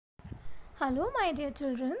Hello my dear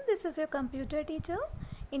children, this is your computer teacher.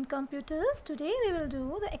 In computers, today we will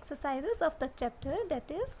do the exercises of the chapter that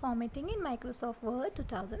is Formatting in Microsoft Word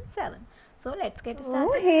 2007. So let's get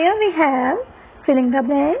started. Here we have filling the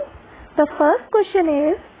blanks. The first question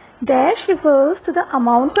is dash refers to the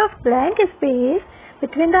amount of blank space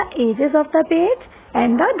between the edges of the page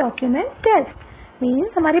and the document text.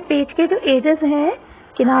 Means हमारे page के जो edges हैं,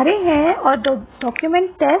 किनारे हैं और document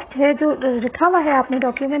test है जो लिखा हुआ है आपने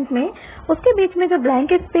डॉक्यूमेंट में, उसके बीच में जो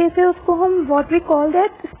ब्लैंक स्पेस है उसको हम what we call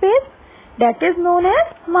that space, that is known as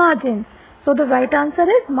margin. So the right answer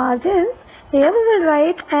is margin. Here we will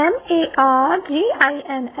write M-A-R-G-I-N-S,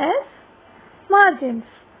 margins.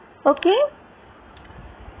 Okay?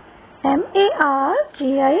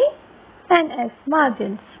 M-A-R-G-I-N-S,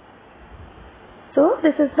 margins. So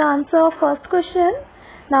this is the answer of first question.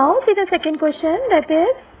 Now see the second question, that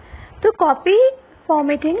is to copy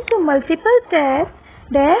formatting to multiple tabs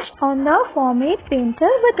dash on the format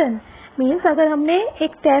painter button. Means अगर हमने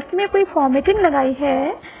एक text में कोई formatting लगाई है,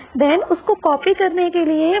 then उसको copy करने के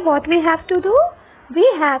लिए what we have to do, we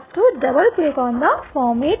have to double click on the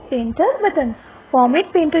format painter button. Format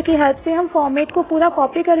painter की हेल्प से हम फॉर्मेट को पूरा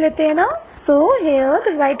कॉपी कर लेते हैं ना. So here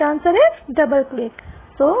the right answer is double click.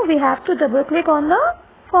 So we have to double click on the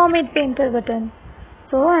format painter button.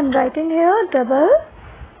 So I am writing here double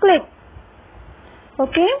click.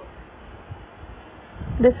 Okay,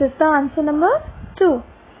 this is the answer number 2.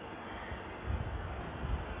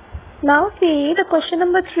 Now see the question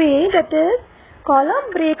number 3, that is column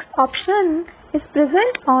breaks option is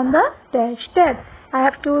present on the dash tab. I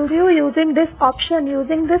have told you using this option,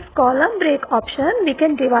 using this column break option, we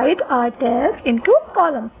can divide our tabs into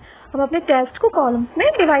columns. हम अपने tabs को columns में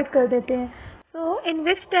divide कर देते हैं. So in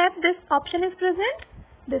which tab this option is present?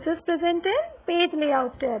 This is present in page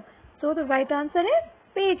layout tab. So the right answer is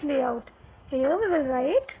page layout. Here we will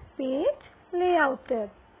write page layout tab.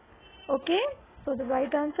 Okay, so the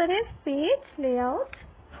right answer is page layout.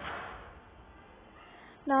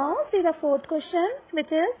 Now see the fourth question,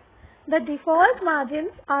 which is the default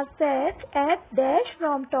margins are set at dash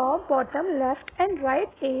from top, bottom, left and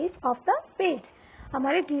right edge of the page.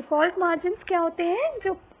 हमारे default margins क्या होते हैं?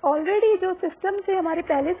 जो already जो system से हमारे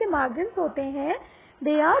पहले से margins होते हैं,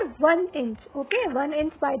 they are 1 inch. Okay, 1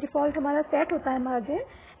 inch by default हमारा set होता है margin,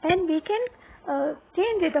 and we can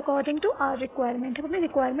change it according to our requirement. हम अपने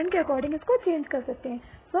requirement के according इसको change कर सकते हैं.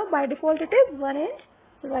 So by default it is 1 inch.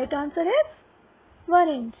 The right answer is 1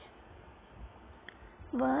 inch.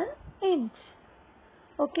 1 inch.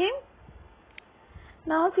 Okay.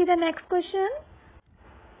 Now see the next question.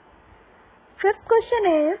 Fifth question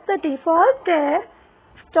is the default tab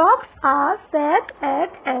stops are set at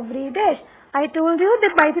every dash. I told you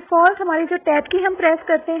that by default हमारी जो tab की हम press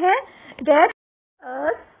करते हैं, that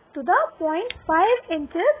to the 0.5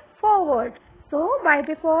 inches forward. So by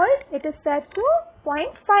default it is set to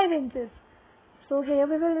 0.5 inches. So here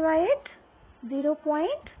we will write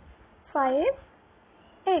 0.5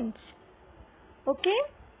 inch. Okay,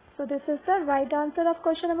 so this is the right answer of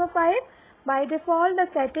question number 5. By default the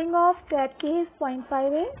setting of tab key is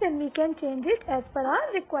 0.5 inch and we can change it as per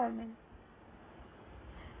our requirement.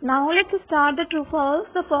 Now let's start the true false.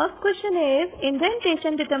 The first question is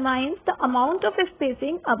indentation determines the amount of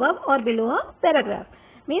spacing above or below a paragraph.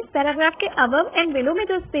 Means paragraph के above and below में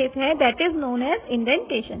जो space है, that is known as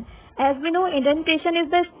indentation. As we know, indentation is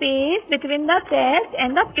the space between the text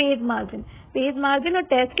and the page margin. Page margin और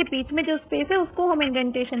text के बीच में जो space है उसको हम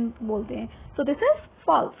indentation बोलते हैं. So this is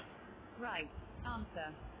false. Right answer.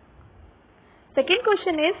 Second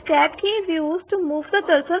question is tab key is used to move the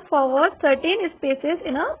cursor forward certain spaces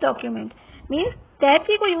in a document. Means tab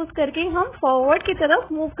key को use करके हम forward की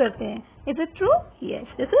तरफ move करते हैं. Is it true? Yes,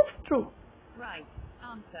 this is true. Right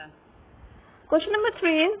answer. Question number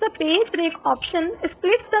 3 is the page break option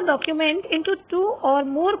splits the document into 2 or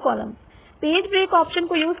more columns. Page break option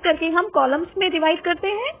को use करके हम columns में divide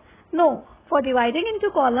करते हैं? No. For dividing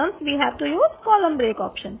into columns we have to use column break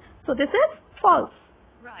option. So this is false.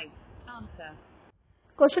 Right answer.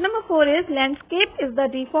 Question number 4 is landscape is the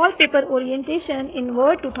default paper orientation in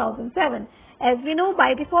Word 2007. As we know, by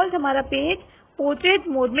default हमारा page portrait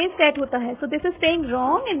mode में set होता है. So this is saying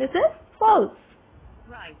wrong and this is false.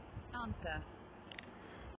 Right answer.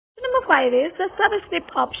 Question number 5 is the subscript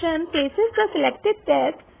option places the selected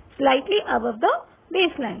text slightly above the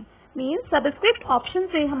baseline. Means subscript option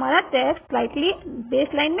से हमारा text slightly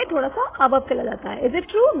baseline में थोड़ा सा above चला जाता है. Is it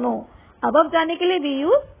true? No. Above जाने के लिए we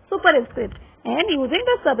use superscript. And using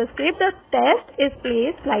the subscript, the text is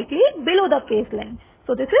placed slightly below the baseline.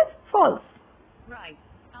 So this is false. Right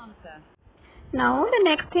answer. Now the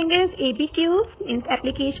next thing is ABQs, means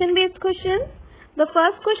application based questions. The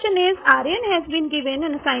first question is, Aryan has been given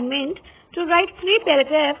an assignment to write 3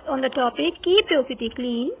 paragraphs on the topic Keep Your City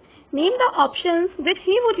Clean. Name the options which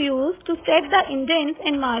he would use to set the indents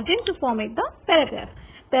and margin to format the paragraph.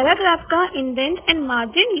 Paragraph का indent and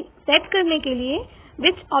margin set करने के लिए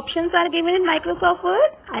which options are given in Microsoft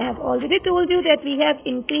Word? I have already told you that we have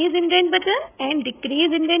increase indent button and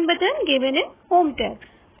decrease indent button given in Home tab.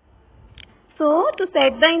 So to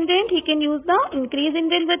set the indent, he can use the increase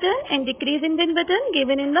indent button and decrease indent button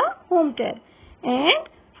given in the Home tab. And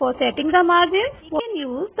for setting the margins, he can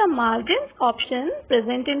use the margins option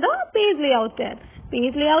present in the page layout tab.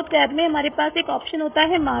 Page layout tab में हमारे पास एक option होता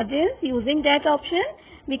है margins. Using that option,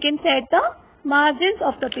 we can set the margins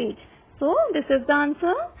of the page. So this is the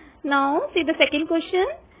answer. Now see the second question.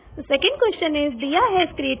 The second question is, Diya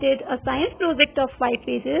has created a science project of 5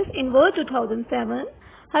 pages in Word 2007.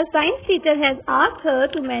 Her science teacher has asked her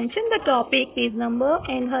to mention the topic, page number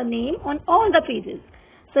and her name on all the pages.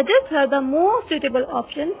 Suggest her the most suitable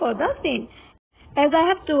option for the same. As I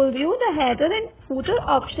have told you, the header and footer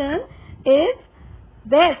option is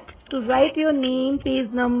best to write your name,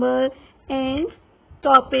 page number and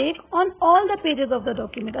topic on all the pages of the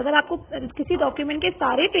document. अगर आपको किसी document के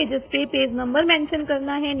सारे pages पे page number mention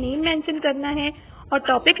करना है, name mention करना है और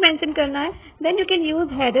topic mention करना है, then you can use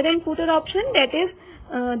header and footer option that is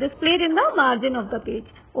displayed in the margin of the page.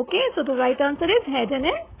 Okay, so the right answer is header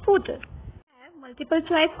and footer. I have multiple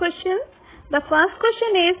choice questions. The first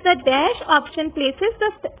question is, the dash option places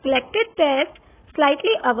the selected text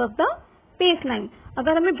slightly above the baseline.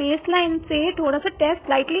 अगर हमें baseline से थोड़ा सा text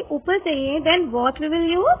slightly ऊपर चाहिए, then what we will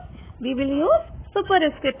use? We will use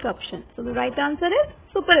superscript option. So the right answer is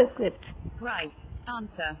superscript. Right.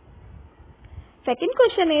 Answer. Second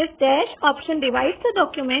question is, dash option divides the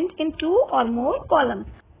document in 2 or more columns.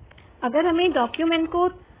 अगर हमें document को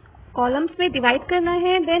columns में divide करना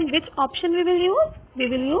है, then which option we will use? We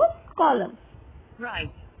will use columns. Right.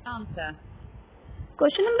 Answer.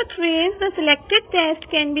 Question number 3 is, the selected text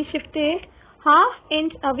can be shifted half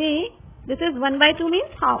inch away. This is 1/2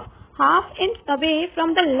 means half. Half inch away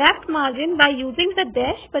from the left margin by using the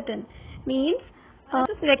dash button. Means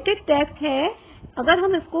जो selected text है, अगर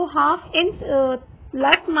हम इसको half inch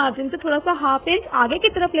left margin से थोड़ा सा half inch आगे की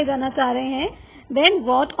तरफ ले जाना चाह रहे हैं, then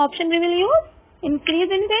what option we will use?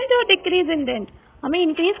 Increase indent or decrease indent? हमें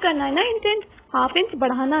increase करना है ना indent, half inch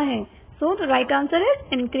बढ़ाना है. So the right answer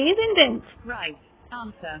is increase indent. Right.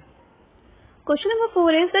 Answer. Question number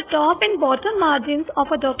 4 is, the top and bottom margins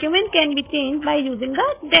of a document can be changed by using the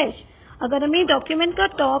dash. अगर हमें document का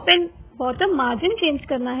top and bottom margin change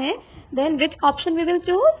करना है, then which option we will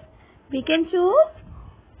choose? We can choose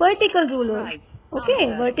vertical ruler. Right. Okay,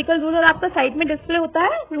 vertical ruler आपका side में display होता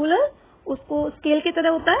है, ruler उसको scale की तरह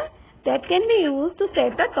होता है. That can be used to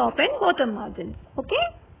set the top and bottom margins. Okay.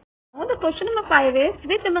 Now the question number 5 is,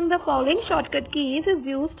 which among the following shortcut keys is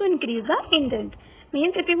used to increase the indent?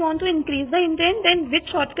 Means if we want to increase the indent, then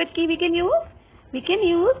which shortcut key we can use? We can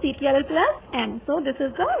use Ctrl plus M. So this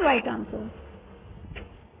is the right answer.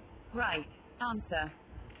 Right. Answer.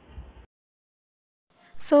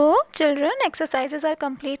 So children, exercises are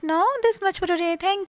complete now. This much for today. Thank you.